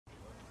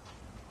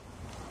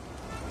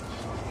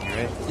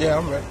ready? Yeah,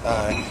 I'm ready.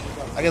 Alright.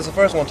 I guess the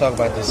first one talk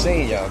about the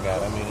scene y'all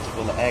got. I mean, it's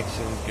full of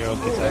action, girl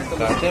gets out the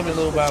car. Tell me a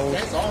little about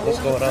what's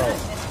going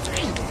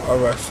on.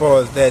 Alright, as far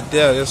as that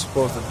deal, it's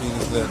supposed to be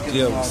this little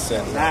deal we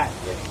setting up.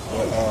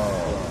 But,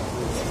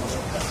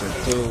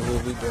 the dude who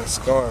we been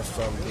scoring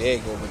from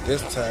Diego, but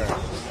this time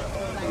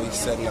we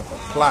setting up a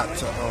plot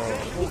to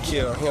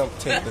kill him,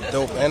 take the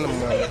dope and the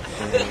money,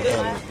 and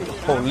the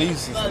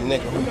police is the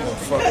nigga who been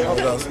fucking with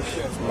us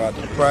from out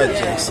the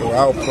project. So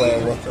our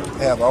plan was to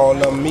have all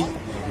of them meet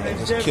and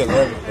just kill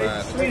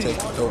everybody, take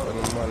the dope and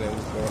the money, and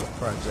we go on the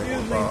project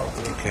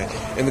involved. Okay.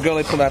 And the girl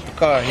they pull out the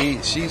car,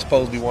 she's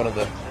supposed to be one of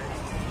the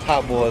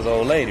hot boys'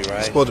 old lady, right?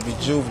 It's supposed to be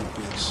Juvie,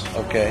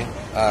 bitch. Okay.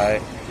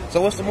 Alright. So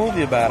what's the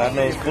movie about? I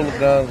know it's full of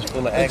guns,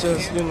 full of action.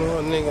 It's just, a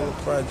nigga in the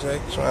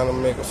project trying to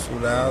make a few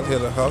dollars,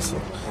 hit a hustle.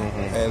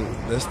 And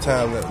this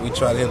time that we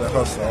try to hit a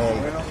hustle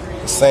on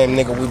the same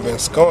nigga we've been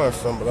scoring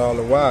from, but all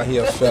the while he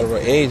a federal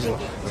agent.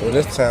 So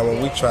this time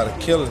when we try to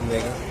kill a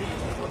nigga,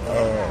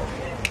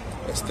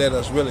 instead of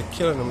us really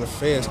killing him, the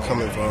feds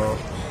come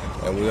involved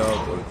and we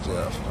all go to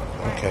jail.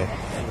 Okay.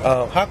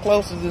 How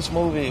close is this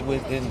movie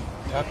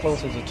how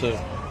close is it to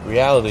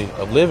reality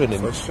of living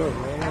in it? For sure,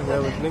 man.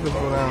 Niggas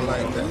go down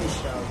like that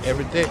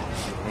every day.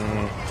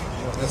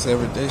 That's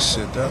everyday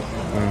shit, though.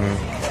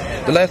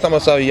 The last time I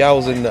saw y'all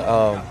was in the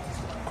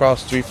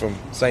cross the street from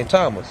St.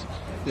 Thomas.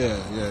 Yeah.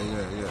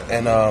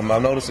 And I'm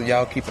noticing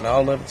y'all keeping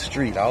all of it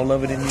street, all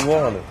of it in New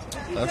Orleans.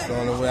 That's the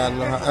only way I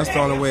know. That's the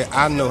only way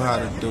I know how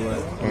to do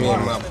it. Me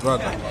and my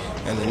brother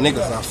and the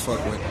niggas I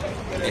fuck with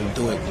and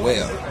do it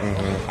well.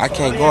 I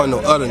can't go in no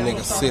other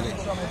nigga city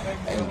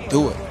and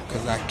do it.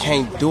 Because I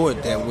can't do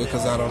it that way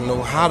because I don't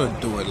know how to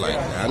do it like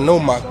that. I know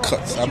my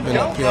cuts. I've been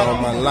up here all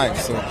my life,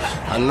 so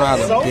I know how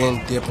to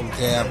bend, dip, and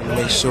dab and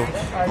make sure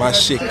my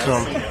shit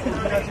come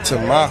to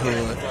my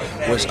hood,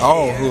 which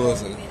all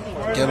hoods and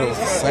ghettos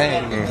the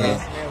same.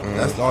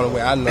 That's the only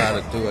way I know how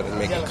to do it and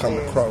make it come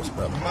across,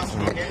 brother.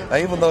 Now,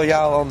 even though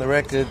y'all on the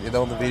record and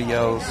on the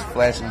videos,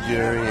 flashing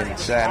jewelry and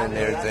shining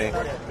and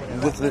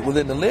everything,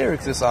 within the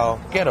lyrics, it's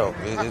all ghetto.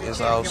 It's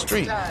all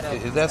street.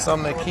 Is that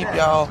something that keep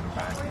y'all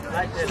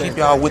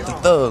with the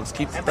thugs,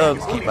 keep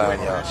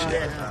eyeing y'all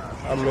shit?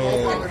 I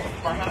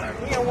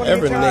mean,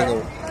 every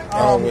nigga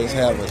always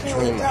have a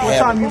dream of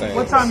having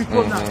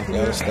things. You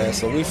understand?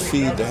 So we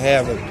feed the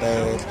having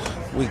things.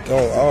 We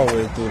go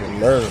always do the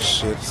murder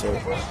shit. So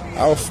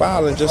our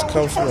filing just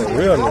comes from the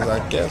realness, I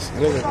guess. I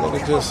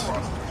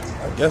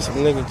guess a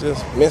nigga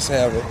just miss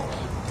having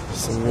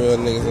some real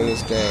niggas in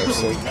this game.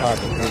 So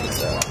pocket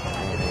niggas out.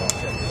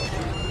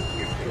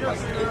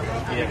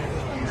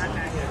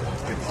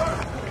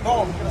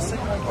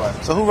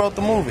 So who wrote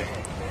the movie?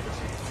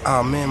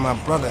 Oh man, my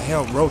brother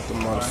helped wrote the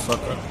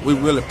motherfucker. We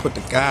really put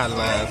the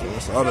guidelines, and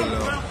this other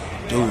little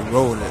dude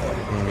wrote it.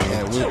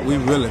 And we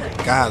really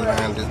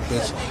guideline this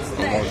bitch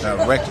and won't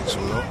direct it,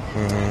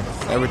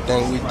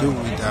 Everything we do,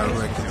 we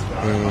direct it.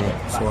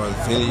 For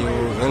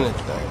videos,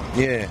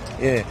 anything.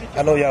 Yeah.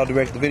 I know y'all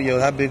direct the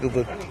videos.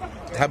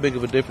 How big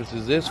of a difference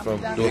is this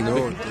from doing the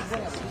video?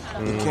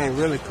 You can't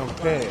really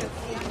compare it.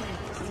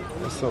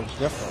 It's so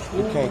different.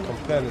 You can't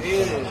compare it to the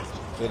video.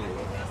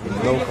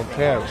 There's no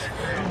comparison.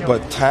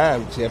 But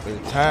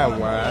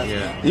time-wise,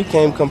 you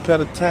can't compare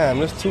the time.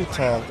 There's 2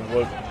 times the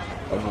work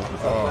of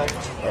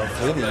a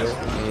video.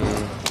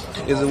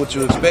 Is it what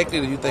you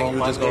expected, or you think you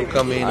were just going to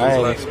come in? I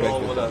ain't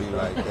expected it to be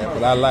like that,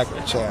 but I like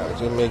the challenge.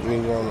 It make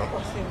me want to,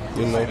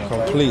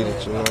 complete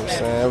it, you know what I'm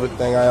saying?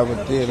 Everything I ever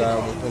did, I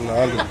was in the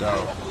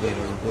underdog,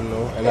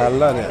 and I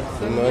love that.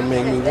 It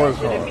made me work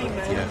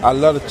hard. I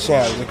love the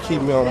challenge. It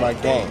keep me on my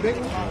game,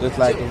 just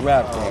like the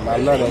rap game. I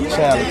love that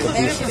challenge to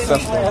be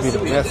successful and be the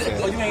best at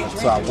it,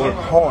 so I work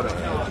harder.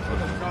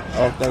 I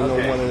don't think no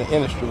one in the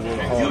industry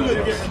work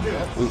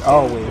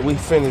harder. We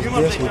finish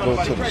this, we go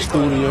to the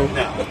studio,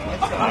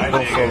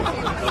 go from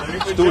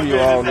studio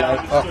all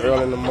night, up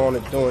early in the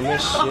morning doing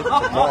this shit.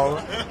 Tomorrow,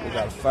 we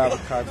got a 5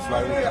 o'clock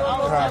flight, we got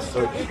a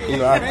concert.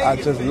 I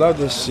just love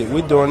this shit.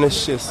 We doing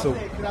this shit so,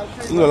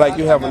 like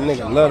you have a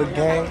nigga love the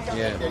game.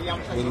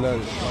 Yeah. We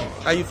love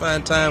it. How you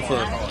find time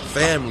for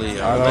family?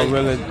 I don't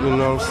really, you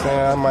know what I'm saying?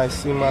 I might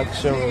see my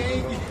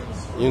children.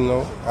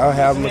 I'll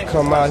have them to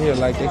come out here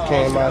like they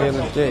came out here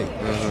today.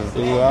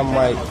 I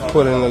might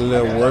put in a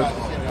little work,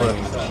 but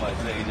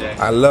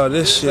I love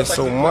this shit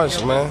so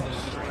much, man.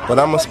 But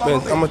I'm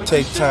gonna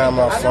take time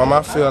out for them.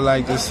 I feel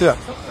like this here.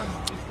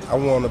 I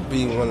want to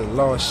be, when the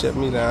Lord shut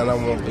me down, I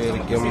want to be able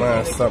to give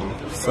mine something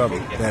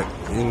that,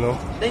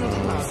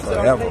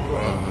 forever,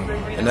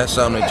 man. And that's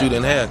something that you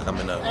didn't have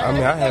coming up. I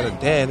mean, I had a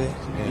daddy,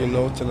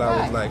 till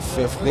I was like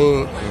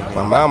 15.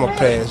 My mama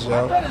passed,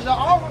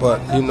 y'all. But,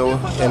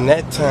 in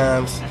that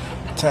times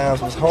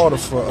was harder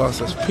for us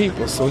as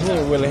people, so he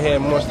didn't really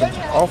have much to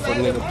offer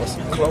nigga but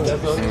some clothes.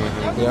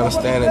 You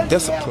understand? And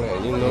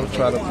discipline,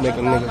 try to make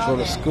a nigga go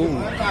to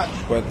school.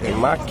 But in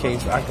my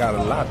case, I got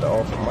a lot to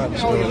offer my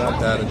children. I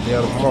died a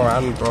day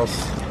tomorrow.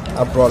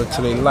 I brought it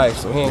to their life,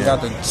 so he ain't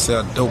got to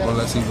sell dope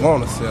unless he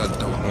want to sell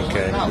dope.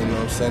 Okay. You know what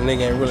I'm saying?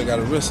 Nigga ain't really got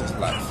to risk his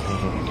life.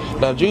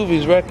 Now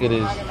Juvie's record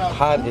is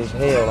hot as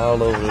hell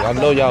all over. I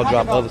know y'all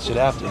drop other shit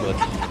after, but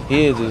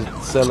his is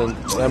selling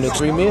under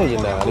 3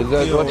 million now. Is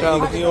that what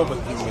y'all? He over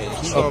 3 million.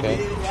 He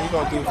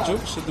gonna do.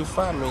 Juve should do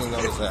 $5 million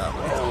on his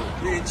album.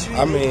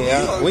 I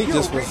mean, we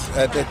just was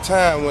at that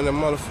time when the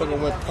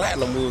motherfucker went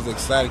platinum. We was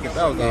excited because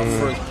that was our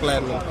first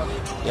platinum.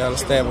 You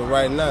understand? But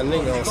right now,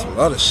 nigga on some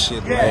other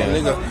shit,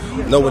 man.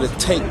 Nigga know what it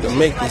take to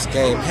make this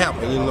game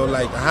happen. You know,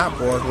 like the Hot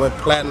Boys went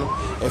platinum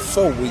in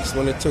 4 weeks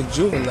when it took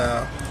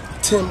Juvenile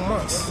 10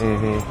 months.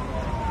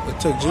 It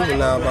took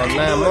Juvenile about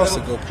 9 months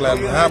to go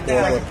platinum. The Hot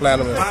Boys went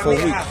platinum in 4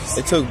 weeks.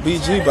 It took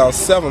BG about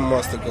 7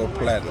 months to go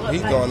platinum. He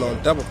going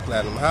on double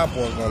platinum. Hot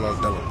Boys going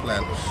on double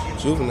platinum.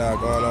 Juvenile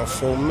going on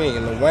 4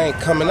 million. The Wayne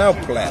coming out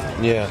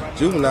platinum. Yeah.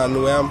 Juvenile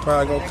new album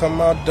probably gonna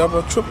come out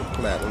double, triple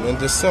platinum in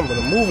December.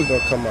 The movie gonna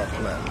come out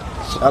platinum.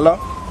 Hello?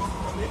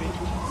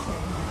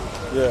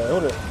 Yeah, who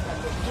that?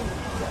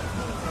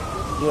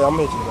 Yeah, I'll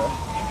meet you, man.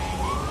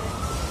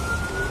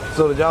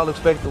 So did y'all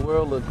expect the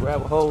world to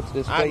grab a hold to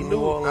this fake New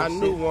Orleans I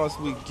knew once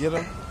we get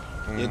them,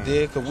 you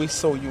did, because we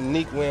so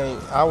unique.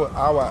 Our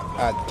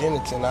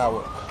identity and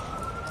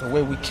the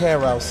way we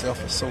carry ourselves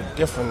is so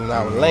different in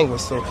our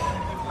language. So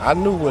I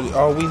knew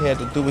all we had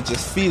to do was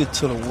just feed it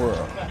to the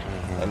world.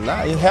 And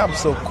now it happened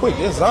so quick,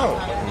 it's on.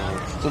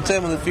 So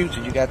tell me the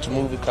future. You got your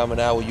movie coming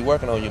out. Well, you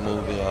working on your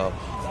movie.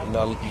 You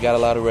know, you got a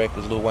lot of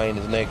records. Lil Wayne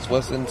is next.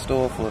 What's in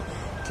store for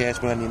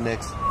Cash Money in the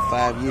next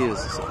 5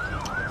 years or so?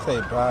 Say,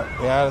 bro,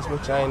 to be honest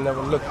with you, I ain't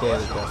never looked at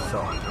it that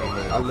far.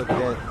 I look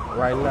at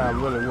right now,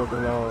 I'm really working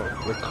on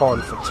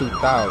recording for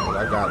 2000.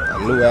 I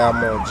got a new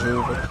album on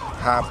Juvie,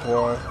 Hot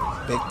Boy,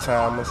 Big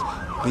Timers,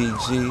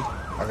 BG.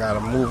 I got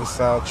a movie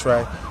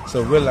soundtrack.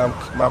 So really,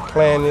 my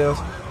plan is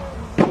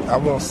I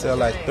want to sell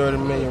like 30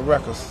 million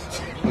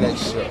records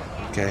next year.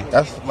 Okay.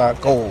 That's my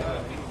goal.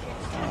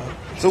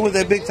 So with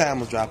that Big Time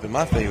was dropping,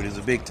 my favorite is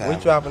a Big Time.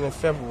 We dropping in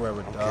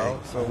February, dog. Okay.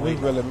 So we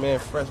really, me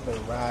and Fresh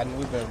been riding.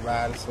 We've been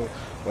riding. So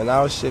when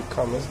our shit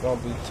comes, it's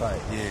gonna be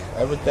tight. Yeah.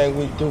 Everything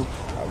we do,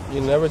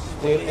 you know,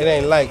 everything. It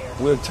ain't like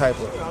we're type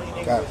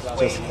of got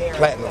just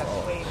platinum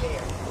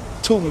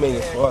on. 2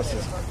 million for us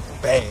is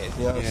bad.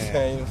 You know what I'm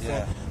saying? You know what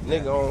I'm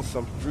saying? Nigga on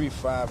some 3,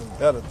 5 and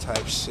better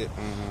type shit.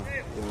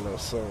 You know,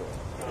 so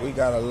we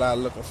got a lot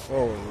looking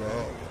forward,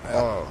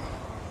 man.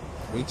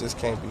 We just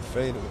can't be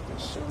faded with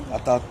this shit. I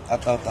thought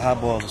the Hot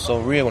Boys were so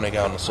real when they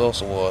got on the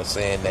Source Awards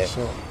saying that,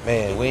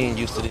 man, we ain't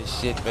used to this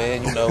shit,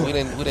 man. You know, we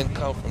didn't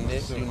come from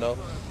this, you know.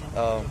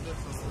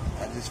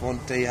 I just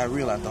want to tell you how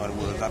real I thought it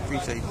was. I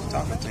appreciate you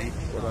talking to you.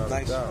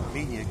 Nice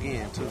meeting you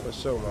again, too. For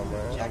sure, my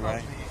man. All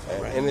right.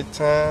 All right.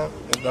 Anytime,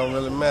 it don't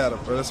really matter,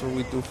 but that's what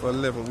we do for a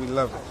living. We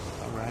love it.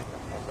 All right.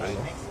 All right.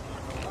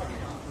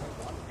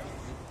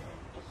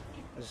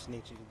 I just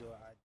need you to